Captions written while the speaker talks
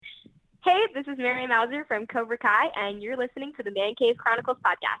This is Mary Mauser from Cobra Kai, and you're listening to the Man Cave Chronicles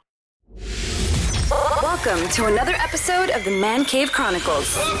podcast. Welcome to another episode of the Man Cave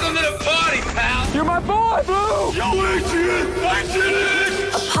Chronicles. Welcome to the party, pal! You're my boy, Blue! Yo, Adrian!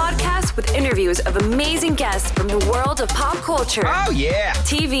 A podcast with interviews of amazing guests from the world of pop culture. Oh, yeah!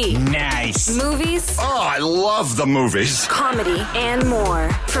 TV. Nice! Movies. Oh, I love the movies! Comedy and more.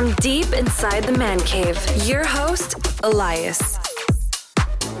 From deep inside the Man Cave, your host, Elias.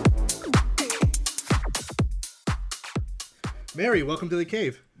 Mary, welcome to the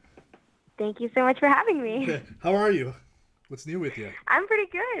cave. Thank you so much for having me. How are you? What's new with you? I'm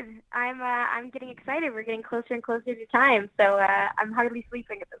pretty good. I'm getting excited. We're getting closer and closer to time, so I'm hardly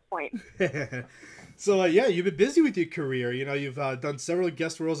sleeping at this point. So, you've been busy with your career. You know, you've done several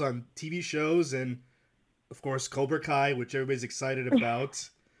guest roles on TV shows and, of course, Cobra Kai, which everybody's excited about.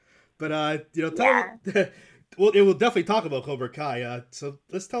 But, well, we'll definitely talk about Cobra Kai. So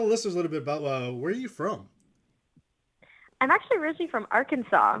let's tell the listeners a little bit about where are you from? I'm actually originally from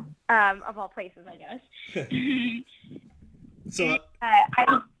Arkansas, of all places, I guess. So,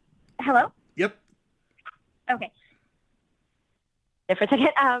 hello? Yep. Okay. For a second,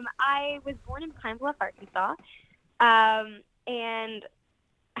 I was born in Pine Bluff, Arkansas, and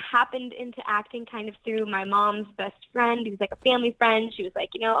happened into acting kind of through my mom's best friend, who's like a family friend. She was like,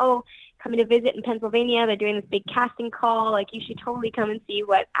 coming to visit in Pennsylvania. They're doing this big casting call. Like, you should totally come and see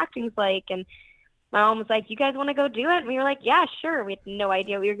what acting's like. And my mom was like, you guys want to go do it? And we were like, yeah, sure. We had no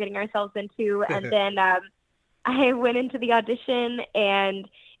idea what we were getting ourselves into. And then I went into the audition and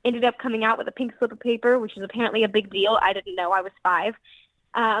ended up coming out with a pink slip of paper, which is apparently a big deal. I didn't know. I was 5.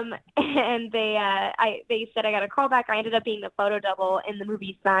 And they said I got a call back. I ended up being the photo double in the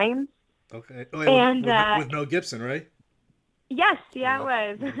movie Signs. Okay. And with Mel Gibson, right? Yes, yeah, it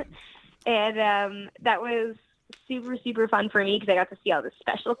was. And that was super, super fun for me because I got to see all the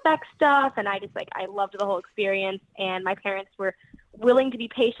special effects stuff, and I loved the whole experience. And my parents were willing to be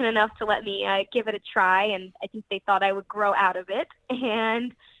patient enough to let me give it a try, and I think they thought I would grow out of it.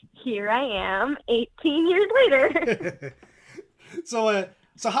 And here I am, 18 years later. So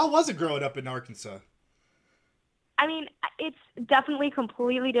how was it growing up in Arkansas? I mean, it's definitely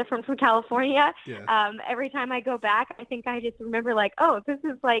completely different from California. Yeah. Every time I go back, I think I just remember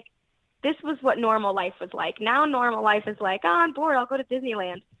this was what normal life was like. Now normal life is like, oh, I'm bored, I'll go to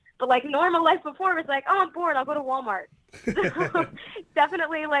Disneyland. But like normal life before was like, oh, I'm bored, I'll go to Walmart. So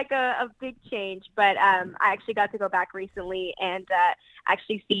definitely like a big change. But I actually got to go back recently and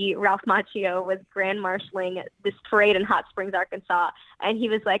actually see Ralph Macchio was grand marshaling this parade in Hot Springs, Arkansas. And he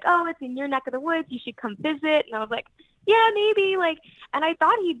was like, oh, it's in your neck of the woods, you should come visit. And I was like, yeah, maybe. And I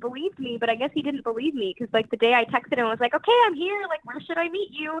thought he believed me, but I guess he didn't believe me because the day I texted him, I was like, okay, I'm here. Where should I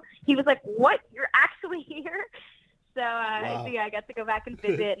meet you? He was like, what? You're actually here? So, wow. I got to go back and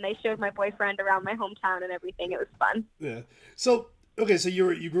visit, and I showed my boyfriend around my hometown and everything. It was fun. Yeah. So, okay, so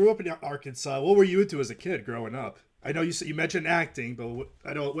you grew up in Arkansas. What were you into as a kid growing up? I know you mentioned acting, but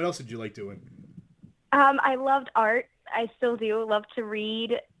what else did you like doing? I loved art. I still do love to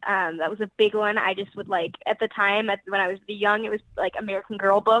read. That was a big one. I just would at the time, when I was young, it was American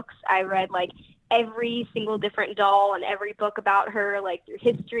Girl books. I read every single different doll and every book about her, through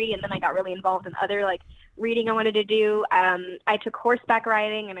history. And then I got really involved in other reading I wanted to do. I took horseback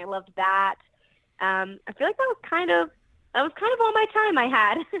riding and I loved that. I feel like that was kind of all my time I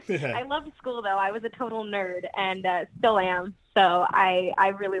had. Yeah. I loved school though. I was a total nerd and still am. So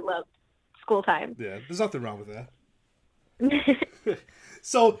I really loved school time. Yeah, there's nothing wrong with that.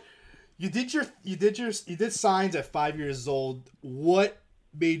 So you did Signs at 5 years old. What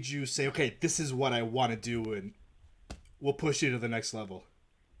made you say, okay, this is what I want to do and we'll push you to the next level?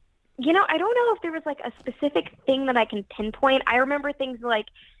 I don't know if there was a specific thing that I can pinpoint. I remember things like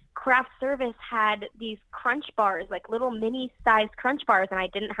craft service had these crunch bars, little mini sized crunch bars, and I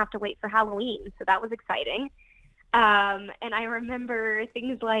didn't have to wait for Halloween. So that was exciting. And I remember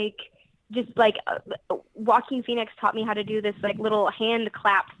things Joaquin Phoenix taught me how to do this little hand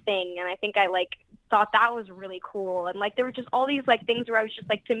clap thing, and I think I thought that was really cool. And there were just all these things where I was just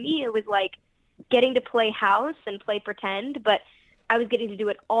to me it was getting to play house and play pretend, but I was getting to do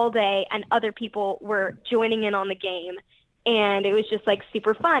it all day and other people were joining in on the game, and it was just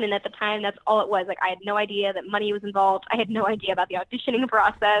super fun. And at the time, that's all it was. I had no idea that money was involved. I had no idea about the auditioning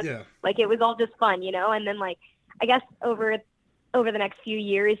process. Yeah. It was all just fun, and then I guess over the next few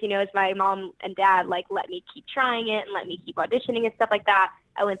years, as my mom and dad let me keep trying it and let me keep auditioning and stuff like that,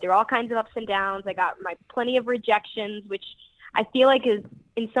 I went through all kinds of ups and downs. I got plenty of rejections, which I feel is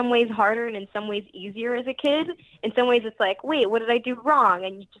in some ways harder and in some ways easier as a kid. In some ways it's wait, what did I do wrong?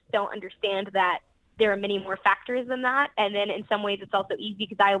 And you just don't understand that there are many more factors than that. And then in some ways it's also easy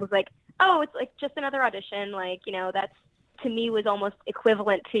because I was like, oh, it's like just another audition. Like, you know, that's to me was almost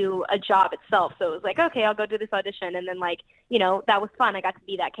equivalent to a job itself. So it was like, okay, I'll go do this audition. And then like, you know, that was fun. I got to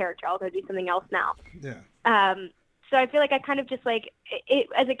be that character. I'll go do something else now. Yeah. So I feel like I kind of just like it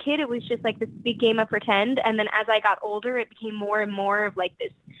as a kid, it was just like this big game of pretend. And then as I got older, it became more and more of like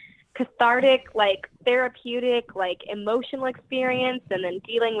this cathartic, like therapeutic, like emotional experience. And then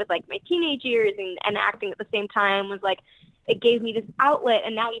dealing with like my teenage years and acting at the same time was like, it gave me this outlet.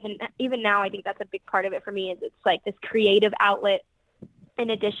 And now even now, I think that's a big part of it for me is it's like this creative outlet in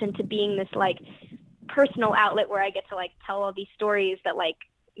addition to being this like personal outlet where I get to like tell all these stories that like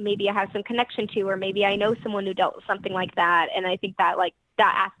maybe I have some connection to, or maybe I know someone who dealt with something like that. And I think that like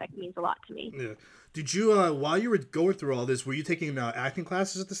that aspect means a lot to me. Yeah. Did you, while you were going through all this, were you taking acting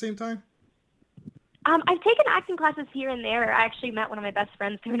classes at the same time? I've taken acting classes here and there. I actually met one of my best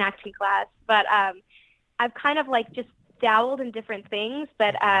friends through an acting class, but I've kind of like just dabbled in different things,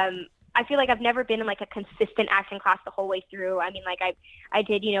 but I feel like I've never been in like a consistent acting class the whole way through. I mean, like I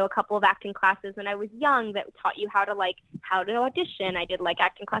did, you know, a couple of acting classes when I was young that taught you how to audition. I did like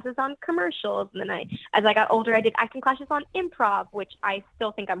acting classes on commercials. And then as I got older, I did acting classes on improv, which I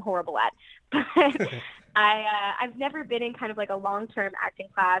still think I'm horrible at. But I've never been in kind of like a long-term acting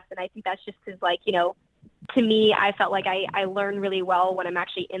class. And I think that's just because like, you know, to me, I felt like I learn really well when I'm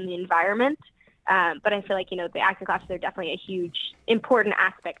actually in the environment. But I feel like, you know, the acting classes are definitely a huge, important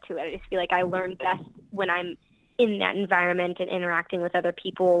aspect to it. I just feel like I learn best when I'm in that environment and interacting with other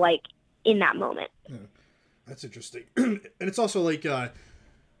people, like, in that moment. Yeah, that's interesting. And it's also, like you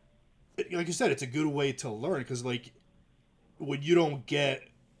said, it's a good way to learn because, like, when you don't get,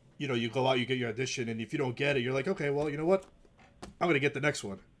 you know, you go out, you get your audition, and if you don't get it, you're like, okay, well, you know what? I'm going to get the next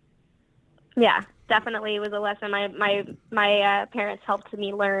one. Yeah, definitely. It was a lesson my parents helped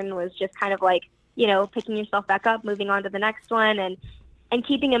me learn was just kind of like, you know, picking yourself back up, moving on to the next one, and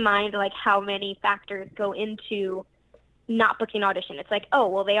keeping in mind like how many factors go into not booking an audition. It's like, oh,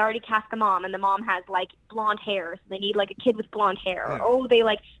 well, they already cast the mom, and the mom has like blonde hair, so they need like a kid with blonde hair. Yeah. Or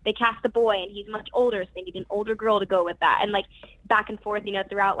they cast the boy, and he's much older, so they need an older girl to go with that. And like back and forth, you know,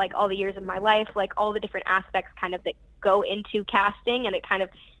 throughout like all the years of my life, like all the different aspects kind of that go into casting, and it kind of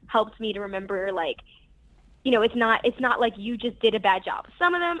helps me to remember like, you know, it's not like you just did a bad job.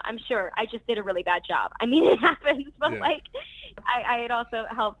 Some of them, I'm sure, I just did a really bad job. I mean, it happens, but like, it also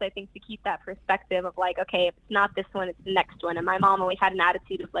helps, I think, to keep that perspective of like, okay, if it's not this one, it's the next one. And my mom always had an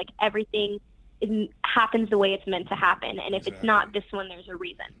attitude of like, everything happens the way it's meant to happen. And if it's not this one, there's a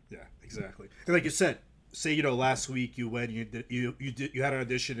reason. Yeah, exactly. And like you said, say, you know, last week you went, you had an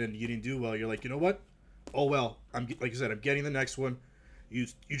audition and you didn't do well. You're like, you know what? Oh, well, like you said, I'm getting the next one. You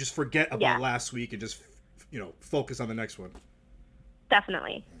just forget about last week and just, you know, focus on the next one.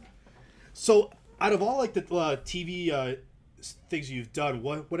 Definitely. So, out of all like the TV things you've done,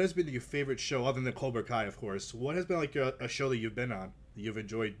 what has been your favorite show other than Cobra Kai, of course? What has been like a show that you've been on that you've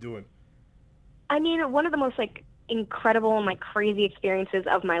enjoyed doing? I mean, one of the most like incredible and like crazy experiences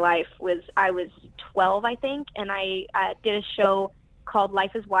of my life was I was 12, I think, and I did a show called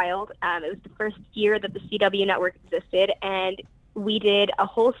Life is Wild. It was the first year that the CW network existed, and we did a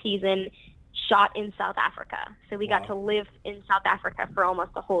whole season shot in South Africa. So we got to live in South Africa for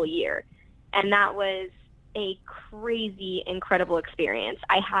almost a whole year. And that was a crazy, incredible experience.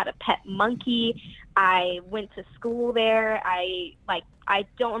 I had a pet monkey. I went to school there. I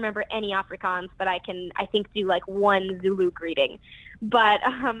don't remember any Afrikaans, but I think do like one Zulu greeting. But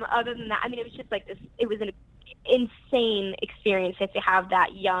other than that, I mean, it was just like this, it was an insane experience to have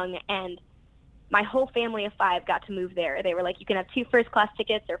that young, and my whole family of 5 got to move there. They were like, you can have 2 first-class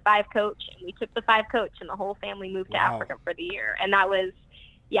tickets or 5 coach. And we took the 5 coach, and the whole family moved to Africa for the year. And that was,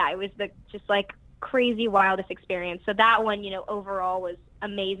 it was the just like crazy, wildest experience. So that one, you know, overall was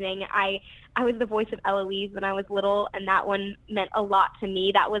amazing. I was the voice of Eloise when I was little, and that one meant a lot to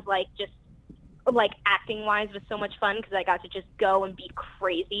me. That was like just like acting-wise was so much fun because I got to just go and be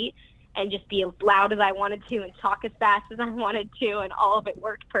crazy and just be as loud as I wanted to and talk as fast as I wanted to, and all of it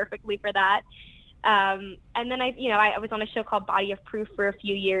worked perfectly for that. And then I was on a show called Body of Proof for a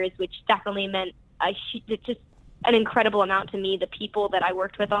few years, which definitely meant just an incredible amount to me. The people that I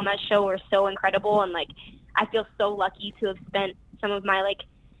worked with on that show were so incredible, and like I feel so lucky to have spent some of my like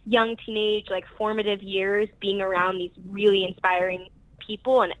young teenage like formative years being around these really inspiring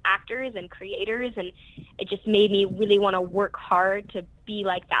people and actors and creators, and it just made me really want to work hard to be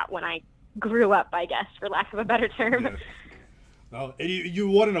like that when I grew up, I guess, for lack of a better term. Yeah. Oh, and you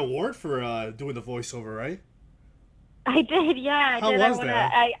won an award for doing the voiceover, right? I did, yeah, I How did. was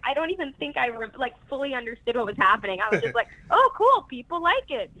that? I don't even think I like fully understood what was happening. I was just like, oh, cool, people like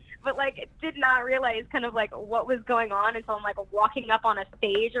it, but like did not realize kind of like what was going on until I'm like walking up on a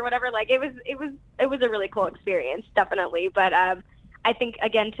stage or whatever. Like it was a really cool experience, definitely. But I think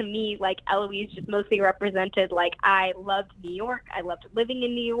again to me, like Eloise just mostly represented like I loved New York. I loved living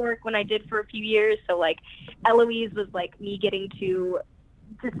in New York when I did for a few years. So like Eloise was like me getting to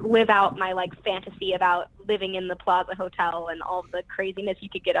just live out my like fantasy about living in the Plaza Hotel and all the craziness you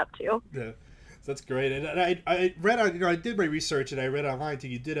could get up to. Yeah, that's great. And I read on, I did my research and I read online too.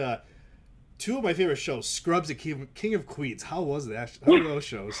 You did two of my favorite shows, Scrubs and King of Queens. How was that? How were those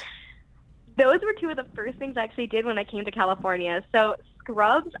shows? Those were two of the first things I actually did when I came to California. So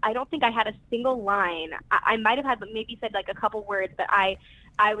Scrubs, I don't think I had a single line. I might have had maybe said like a couple words, but I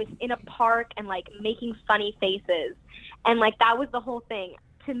was in a park and like making funny faces, and like that was the whole thing.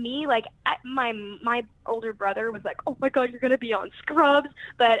 To me, like my older brother was like, "Oh my God, you're gonna be on Scrubs,"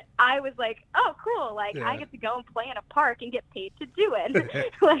 but I was like, "Oh, cool! Like I get to go and play in a park and get paid to do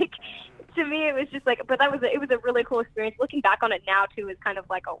it." Like to me, it was just like, but it was a really cool experience. Looking back on it now too is kind of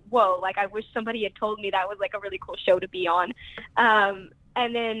like a whoa. Like I wish somebody had told me that was like a really cool show to be on.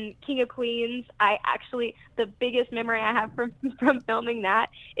 And then King of Queens, the biggest memory I have from filming that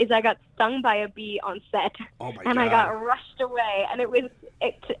is I got stung by a bee on set. Oh my and God. I got rushed away. And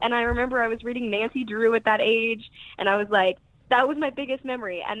and I remember I was reading Nancy Drew at that age, and I was like, that was my biggest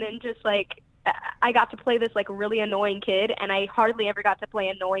memory. And then just like, I got to play this like really annoying kid, and I hardly ever got to play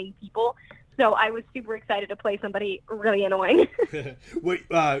annoying people. So I was super excited to play somebody really annoying. Wait,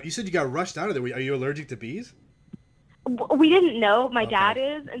 you said you got rushed out of there. Are you allergic to bees? We didn't know. My Okay. dad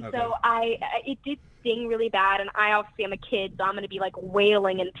is, and Okay. so it did sting really bad, and I obviously am a kid, so I'm going to be like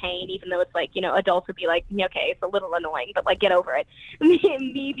wailing in pain, even though it's like, adults would be like, okay, it's a little annoying, but like get over it.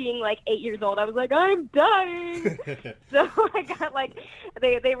 Me being like 8 years old, I was like, I'm dying. So I got like,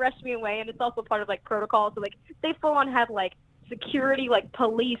 they rushed me away, and it's also part of like protocol. So like they full on had like security, like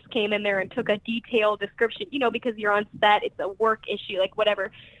police came in there and took a detailed description, because you're on set, it's a work issue, like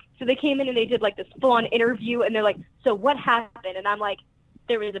whatever. So they came in and they did like this full-on interview, and they're like, so what happened? And I'm like,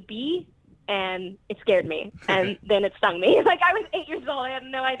 there was a bee, and it scared me, and then it stung me. Like I was 8 years old, I had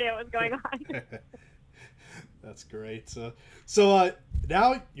no idea what was going on. That's great. So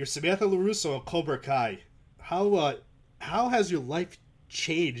now you're Samantha Larusso on Cobra Kai. How has your life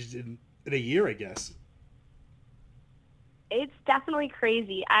changed in a year, I guess? It's definitely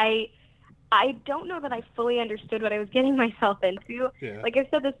crazy. I don't know that I fully understood what I was getting myself into. Yeah. Like I've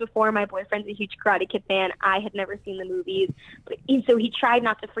said this before, my boyfriend's a huge Karate Kid fan. I had never seen the movies, so he tried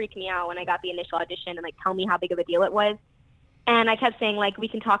not to freak me out when I got the initial audition and like tell me how big of a deal it was. And I kept saying like, we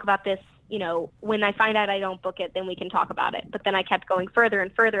can talk about this, when I find out I don't book it, then we can talk about it. But then I kept going further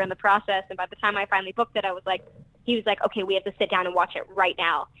and further in the process, and by the time I finally booked it, he was like, okay, we have to sit down and watch it right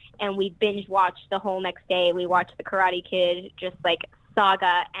now. And we binge watched the whole next day. We watched the Karate Kid, just like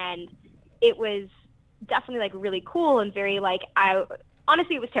saga, and it was definitely like really cool and very like,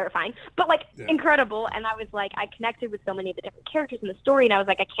 honestly, it was terrifying, but like incredible. And I was like, I connected with so many of the different characters in the story, and I was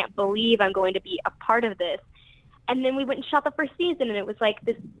like, I can't believe I'm going to be a part of this. And then we went and shot the first season, and it was like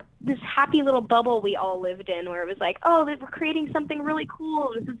this happy little bubble we all lived in, where it was like, oh, we're creating something really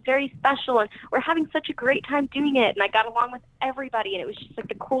cool. This is very special, and we're having such a great time doing it. And I got along with everybody, and it was just like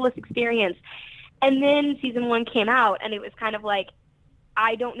the coolest experience. And then season 1 came out, and it was kind of like,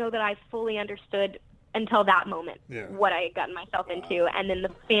 I don't know that I fully understood until that moment what I had gotten myself into. And then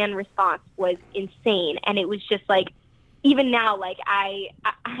the fan response was insane. And it was just like, even now, like I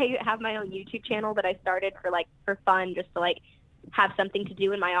have my own YouTube channel that I started for fun, just to like have something to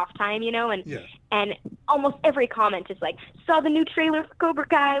do in my off time, and almost every comment is like, saw the new trailer for Cobra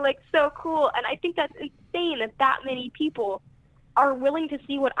Kai, like so cool. And I think that's insane that many people are willing to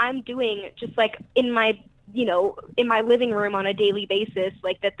see what I'm doing, just like in my living room on a daily basis,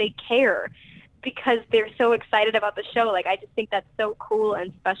 like that they care because they're so excited about the show. Like I just think that's so cool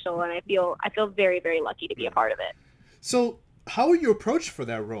and special, and I feel very, very lucky to be a part of it. So how were you approached for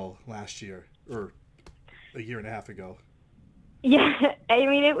that role last year or a year and a half ago? Yeah, I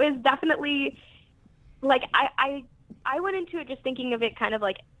mean, it was definitely like I went into it just thinking of it kind of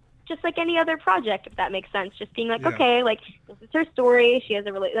like just like any other project, if that makes sense. Just being like, okay, like this is her story. She has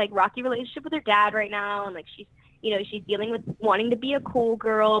a really rocky relationship with her dad right now, and like she's dealing with wanting to be a cool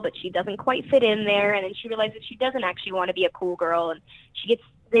girl, but she doesn't quite fit in there, and then she realizes she doesn't actually want to be a cool girl, and she gets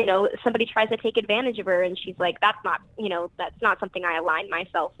somebody tries to take advantage of her, and she's like, that's not something I align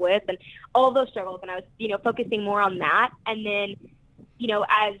myself with, and all those struggles. And I was focusing more on that, and then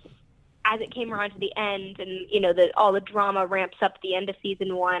as as it came around to the end, and all the drama ramps up at the end of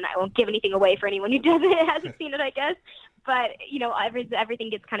season 1. I won't give anything away for anyone who hasn't seen it, I guess. But everything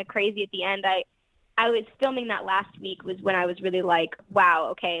gets kind of crazy at the end. I was filming that last week was when I was really like, wow,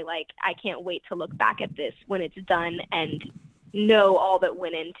 okay, like I can't wait to look back at this when it's done and know all that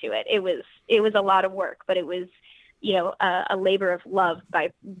went into it. It was a lot of work, but it was a labor of love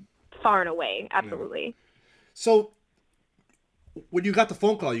by far and away. Absolutely. Yeah. So when you got the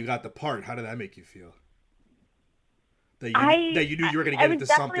phone call, you got the part. How did that make you feel? That you knew you were going to get into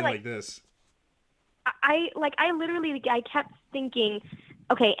something like this. I literally kept thinking,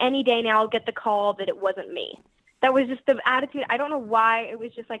 okay, any day now I'll get the call that it wasn't me. That was just the attitude. I don't know why. It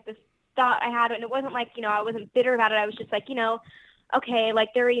was just like this thought I had, and it wasn't like, I wasn't bitter about it. I was just like, okay, like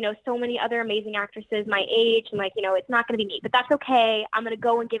there are, so many other amazing actresses my age, and like, it's not going to be me, but that's okay. I'm going to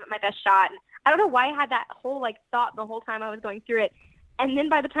go and give it my best shot. And I don't know why I had that whole thought the whole time I was going through it. And then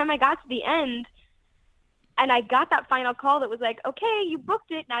by the time I got to the end and I got that final call that was like, okay, you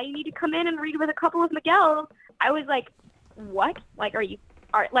booked it. Now you need to come in and read with a couple of Miguel's. I was like, what? Like,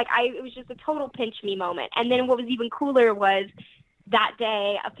 it was just a total pinch me moment. And then what was even cooler was that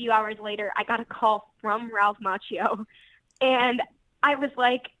day, a few hours later, I got a call from Ralph Macchio. And I was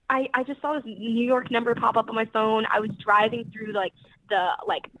like, I just saw this New York number pop up on my phone. I was driving through the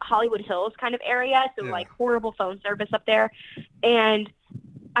Hollywood Hills kind of area. So horrible phone service up there. And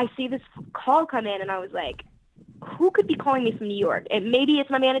I see this call come in and I was like, who could be calling me from New York? And maybe it's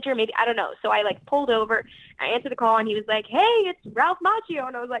my manager, maybe, I don't know. So I pulled over, I answered the call and he was like, hey, it's Ralph Macchio.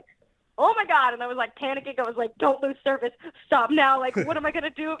 And I was like, oh my God. And I was panicking. I was like, don't lose service. Stop now. What am I going to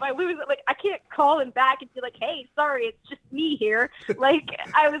do if I lose it? I can't call him back and be like, hey, sorry, it's just me here.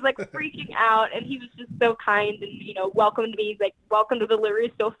 I was freaking out, and he was just so kind and, welcomed me. He's like, welcome to the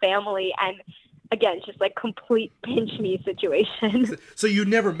Larusso family. And again, just complete pinch me situation. So you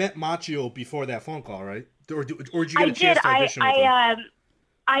never met Macchio before that phone call, right? Or did you get a chance to audition with him?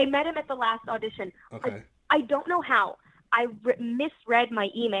 I met him at the last audition. Okay. I don't know how. I misread my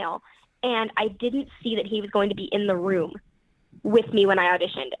email, and I didn't see that he was going to be in the room with me when I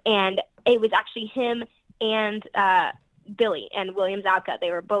auditioned. And it was actually him and Billy and William Zabka.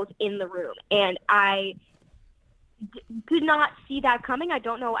 They were both in the room. And I did not see that coming. I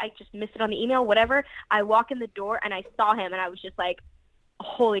don't know. I just missed it on the email, whatever. I walk in the door, and I saw him, and I was just like,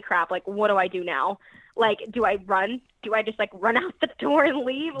 holy crap, what do I do now? Do I run? Do I just run out the door and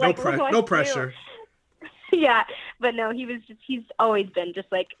leave? No pressure. Yeah, but no, he's always been just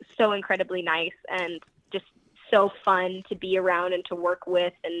so incredibly nice and just so fun to be around and to work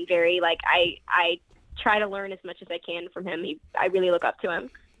with, and very I try to learn as much as I can from him. I really look up to him.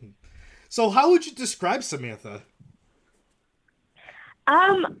 So how would you describe Samantha?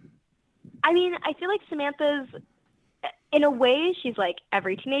 I mean, I feel like Samantha's, in a way, she's like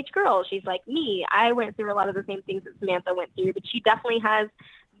every teenage girl. She's like me. I went through a lot of the same things that Samantha went through, but she definitely has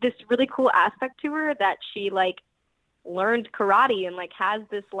this really cool aspect to her that she learned karate and has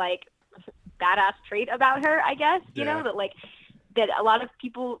this badass trait about her, I guess, you know, that a lot of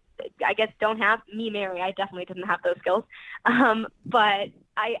people, I guess, don't have. Me, Mary, I definitely didn't have those skills. But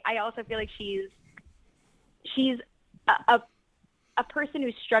I also feel like she's a person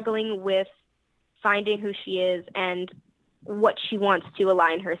who's struggling with finding who she is and what she wants to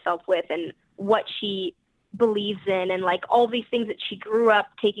align herself with and what she believes in, and all these things that she grew up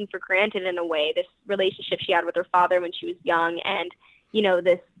taking for granted in a way, this relationship she had with her father when she was young, and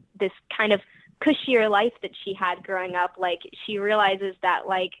this kind of cushier life that she had growing up. She realizes that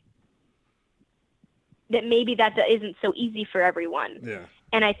that maybe that isn't so easy for everyone. Yeah.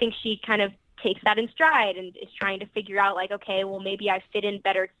 And I think she kind of takes that in stride and is trying to figure out okay, well, maybe I fit in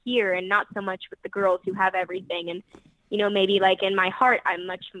better here and not so much with the girls who have everything. And, maybe in my heart, I'm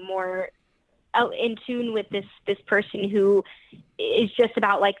much more in tune with this person who is just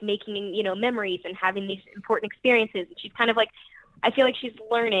about making, memories and having these important experiences. And she's kind of I feel like she's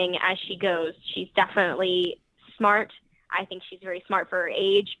learning as she goes. She's definitely smart. I think she's very smart for her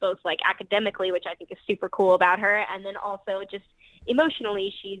age, both academically, which I think is super cool about her. And then also just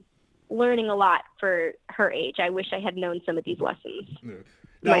emotionally, she's learning a lot for her age. I wish I had known some of these lessons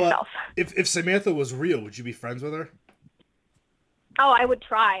myself. If Samantha was real, would you be friends with her? Oh, I would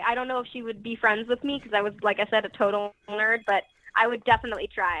try. I don't know if she would be friends with me because I was, like I said, a total nerd, but I would definitely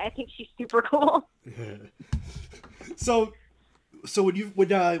try. I think she's super cool. So when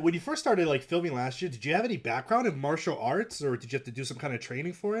you first started filming last year, did you have any background in martial arts, or did you have to do some kind of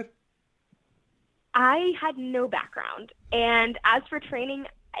training for it? I had no background, and as for training,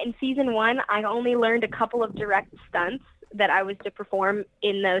 in season 1, I only learned a couple of direct stunts that I was to perform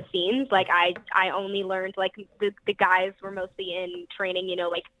in those scenes. I only learned the guys were mostly in training,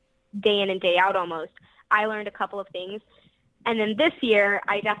 day in and day out almost, I learned a couple of things. And then this year,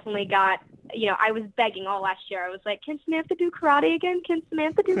 I definitely got, I was begging all last year. I was like, can Samantha do karate again? Can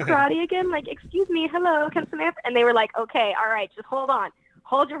Samantha do karate again? Like, excuse me, hello, can Samantha? And they were like, okay, all right, just hold on.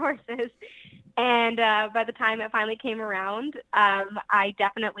 Hold your horses. And by the time it finally came around, I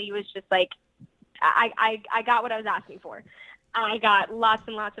definitely was just like, I got what I was asking for. I got lots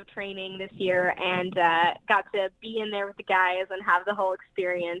and lots of training this year and got to be in there with the guys and have the whole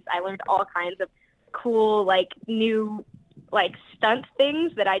experience. I learned all kinds of cool, like, new, like, stunt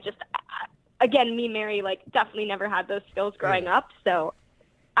things that I just, again, me and Mary, like, definitely never had those skills growing up. So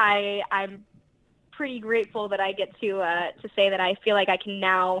I'm pretty grateful that I get to say that I feel like I can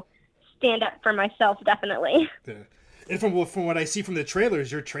now stand up for myself, definitely. Yeah. And from what I see from the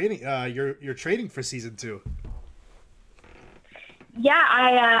trailers, you're training for season 2. Yeah,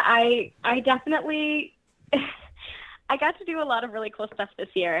 I definitely I got to do a lot of really cool stuff this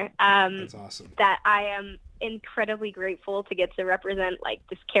year. That's awesome. That I am incredibly grateful to get to represent, like,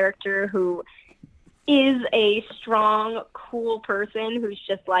 this character who is a strong, cool person who's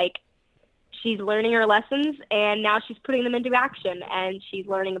just like, she's learning her lessons and now she's putting them into action and she's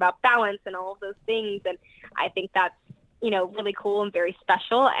learning about balance and all of those things. And I think that's, really cool and very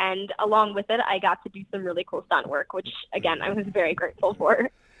special. And along with it, I got to do some really cool stunt work, which again, I was very grateful for.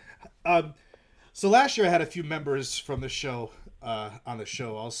 So last year I had a few members from the show on the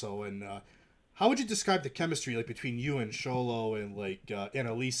show also. And how would you describe the chemistry, like, between you and Sholo and, like,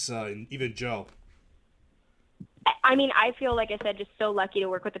 Annalisa and even Joe? I mean, I feel, like I said, just so lucky to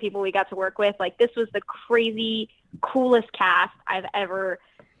work with the people we got to work with. Like, this was the crazy, coolest cast I've ever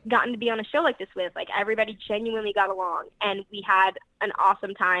gotten to be on a show like this with. Like, everybody genuinely got along, and we had an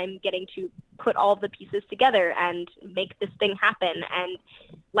awesome time getting to put all the pieces together and make this thing happen. And,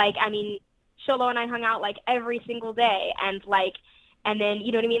 like, I mean, Sholo and I hung out, like, every single day, and, like, and then,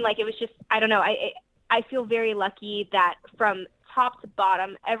 you know what I mean? Like, it was just, I don't know. I feel very lucky that from top to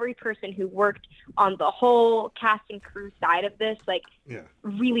bottom, every person who worked on the whole cast and crew side of this, like,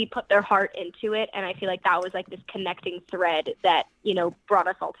 really put their heart into it. And I feel like that was, like, this connecting thread that, brought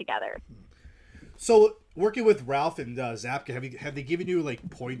us all together. So working with Ralph and Zapka, have they given you, like,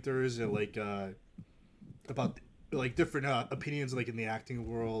 pointers and, like, about, like, different opinions, like, in the acting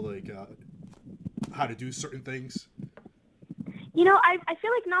world, like, how to do certain things? I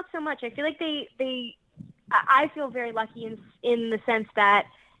feel like not so much. I feel like I feel very lucky in the sense that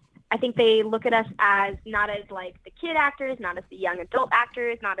I think they look at us as not as, like, the kid actors, not as the young adult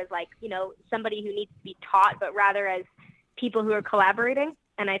actors, not as, like, somebody who needs to be taught, but rather as people who are collaborating.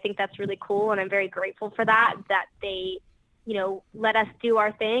 And I think that's really cool. And I'm very grateful for that they, let us do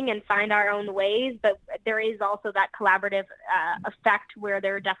our thing and find our own ways. But there is also that collaborative effect where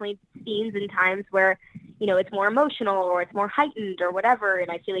there are definitely scenes and times where, it's more emotional or it's more heightened or whatever.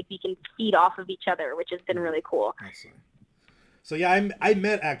 And I feel like we can feed off of each other, which has been really cool. Excellent. So yeah, I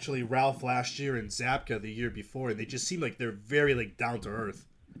met actually Ralph last year and Zapka the year before, and they just seem like they're very, like, down to earth.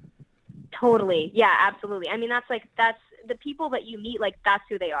 Totally. Yeah, absolutely. I mean, that's the people that you meet, like, that's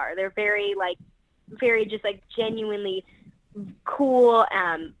who they are. They're very, like, very just, like, genuinely cool,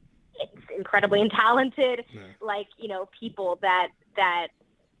 incredibly talented, like, people that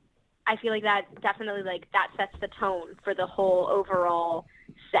I feel like that definitely, like, that sets the tone for the whole overall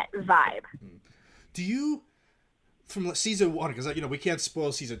set vibe. Do you, from season 1, because, we can't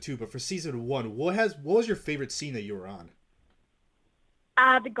spoil season 2, but for season 1, what was your favorite scene that you were on?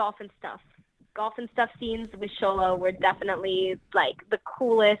 The golf and stuff scenes with Sholo were definitely, like, the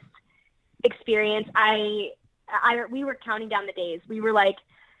coolest experience. We were counting down the days. We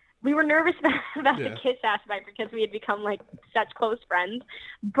were nervous about the kiss aspect because we had become, like, such close friends,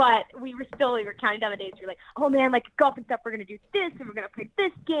 but we were counting down the days. We were like, oh man, like, golf and stuff, we're going to do this and we're going to play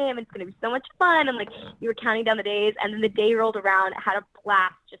this game and it's going to be so much fun. And, like, we were counting down the days, and then the day rolled around, had a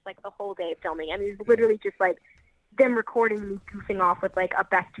blast, just, like, the whole day filming. I mean, it was literally just, like, them recording me goofing off with, like, a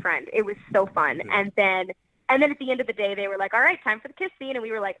best friend. It was so fun. And then at the end of the day, they were like, all right, time for the kiss scene. And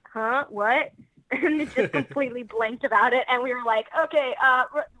we were like, huh, what? And it just completely blanked about it. And we were like, okay,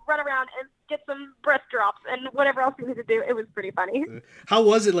 run around and get some breast drops and whatever else we need to do. It was pretty funny. How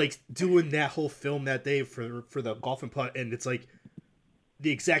was it, like, doing that whole film that day for the golf and putt? And it's like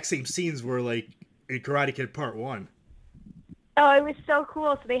the exact same scenes were, like, in Karate Kid Part 1. Oh, it was so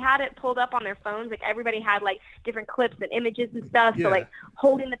cool. So they had it pulled up on their phones. Like, everybody had, like, different clips and images and stuff. Yeah. So, like,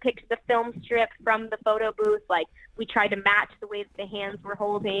 holding the film strip from the photo booth, like, we tried to match the way that the hands were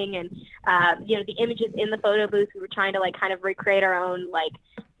holding. And, the images in the photo booth, we were trying to, like, kind of recreate our own, like,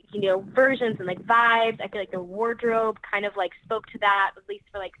 versions and, like, vibes. I feel like the wardrobe kind of, like, spoke to that, at least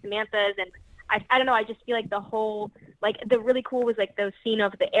for, like, Samantha's. And I don't know, I just feel like the whole like the really cool was like those scene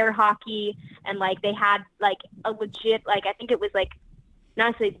of the air hockey, and like they had like a legit, like I think it was like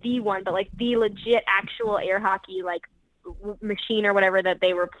not to say the one, but like the legit actual air hockey like machine or whatever that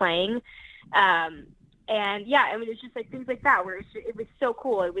they were playing. And yeah, I mean, it's just like things like that where it was so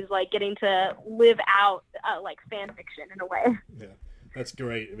cool. It was like getting to live out like fan fiction in a way. Yeah, that's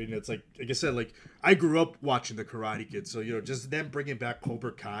great. I mean, it's like I said, like I grew up watching the Karate Kid, so just them bringing back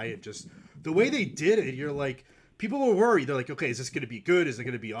Cobra Kai and just the way they did it, you're like, people were worried. They're like, okay, is this going to be good? Is it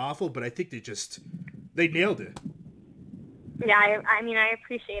going to be awful? But I think they nailed it. Yeah, I mean, I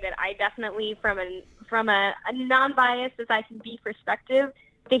appreciate it. I definitely, from a non-biased as I can be perspective,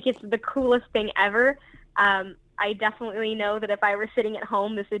 think it's the coolest thing ever. I definitely know that if I were sitting at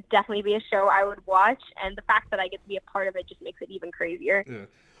home, this would definitely be a show I would watch, and the fact that I get to be a part of it just makes it even crazier. Yeah.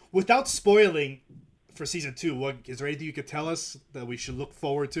 Without spoiling for season 2, is there anything you could tell us that we should look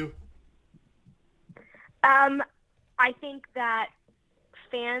forward to? I think that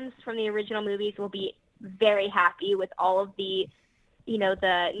fans from the original movies will be very happy with all of the,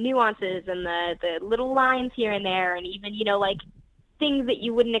 the nuances and the little lines here and there, and even, like things that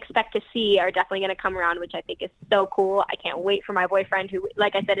you wouldn't expect to see are definitely going to come around, which I think is so cool. I can't wait for my boyfriend, who,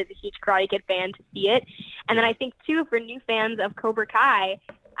 like I said, is a huge Karate Kid fan, to see it. And then I think, too, for new fans of Cobra Kai,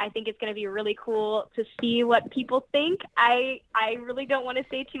 I think it's going to be really cool to see what people think. I really don't want to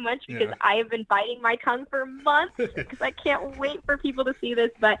say too much because I have been biting my tongue for months because I can't wait for people to see this.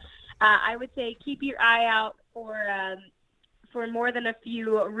 But I would say keep your eye out for more than a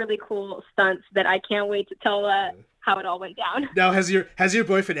few really cool stunts that I can't wait to tell how it all went down. Now, has your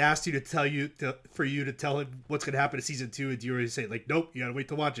boyfriend asked you for you to tell him what's going to happen to season 2, and do you already say like, nope, you got to wait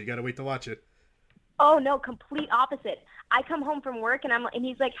to watch it? Oh no, complete opposite. I come home from work and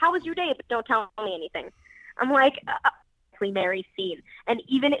he's like, "How was your day?" But don't tell me anything. I'm like, Mary's scene, and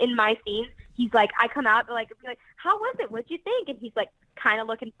even in my scenes, he's like, I come out like, "How was it? What'd you think?" And he's like, kind of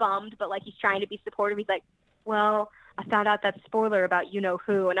looking bummed, but like he's trying to be supportive. He's like, "Well, I found out that spoiler about you know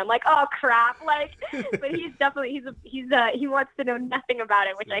who," and I'm like, "Oh crap!" Like, but he's definitely he wants to know nothing about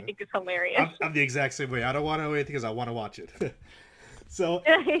it, which I think is hilarious. I'm the exact same way. I don't want to know anything because I want to watch it. So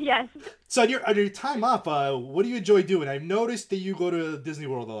yes. So on your time off, what do you enjoy doing? I've noticed that you go to Disney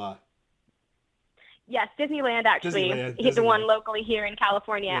World a lot. Yes, Disneyland actually. He's the one locally here in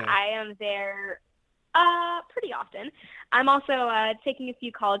California. Yeah. I am there pretty often. I'm also taking a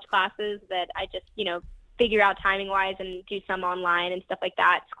few college classes that I just, figure out timing-wise and do some online and stuff like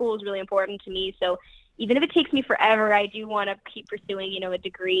that. School is really important to me, so even if it takes me forever, I do want to keep pursuing, a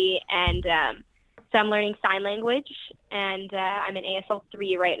degree. And so I'm learning sign language, and I'm in ASL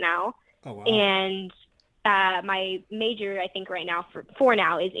 3 right now. Oh, wow. And my major, I think right now for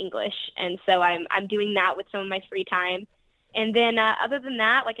now is English. And so I'm doing that with some of my free time. And then other than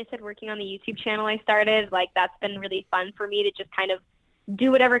that, like I said, working on the YouTube channel I started, like that's been really fun for me to just kind of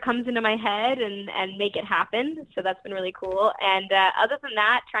do whatever comes into my head and make it happen. So that's been really cool. And other than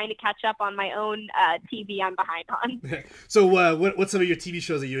that, trying to catch up on my own TV I'm behind on. So what's some of your TV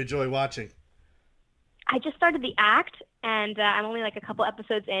shows that you enjoy watching? I just started The Act, and I'm only like a couple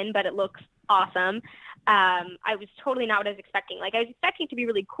episodes in, but it looks awesome. I was totally not what I was expecting. Like, I was expecting it to be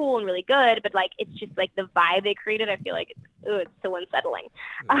really cool and really good, but like it's just like the vibe they created, I feel like it's so unsettling.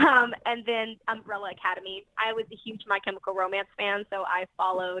 And then Umbrella Academy. I was a huge My Chemical Romance fan, so I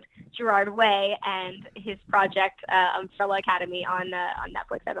followed Gerard Way and his project Umbrella Academy on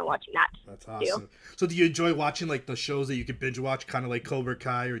Netflix. I've been watching that. That's awesome. So do you enjoy watching like the shows that you can binge watch, kind of like Cobra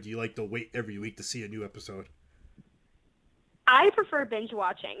Kai, or do you like to wait every week to see a new episode? I prefer binge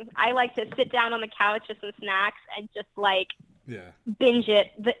watching. I like to sit down on the couch with some snacks and just binge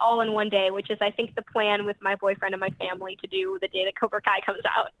it all in one day, which is I think the plan with my boyfriend and my family to do the day that Cobra Kai comes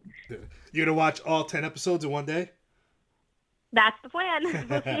out. You're gonna watch all 10 episodes in one day? That's the plan.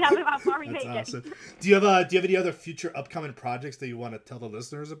 We'll see how far we make awesome. it. Do you have any other future upcoming projects that you want to tell the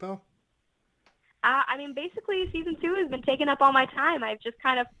listeners about? I mean, basically, season 2 has been taking up all my time.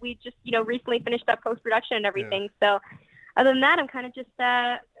 We just recently finished up post-production and everything. Yeah. So other than that, I'm kind of just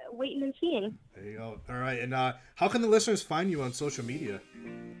waiting and seeing. There you go. All right. And how can the listeners find you on social media?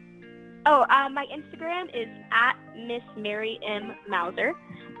 Oh, my Instagram is at Miss Mary M. Mauser.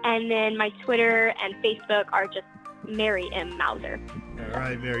 And then my Twitter and Facebook are just Mary M. Mauser. All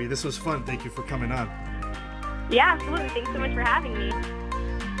right, Mary. This was fun. Thank you for coming on. Yeah, absolutely. Thanks so much for having me.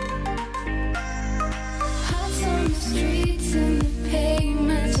 On the streets and the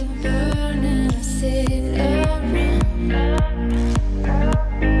pavements are burning. I sit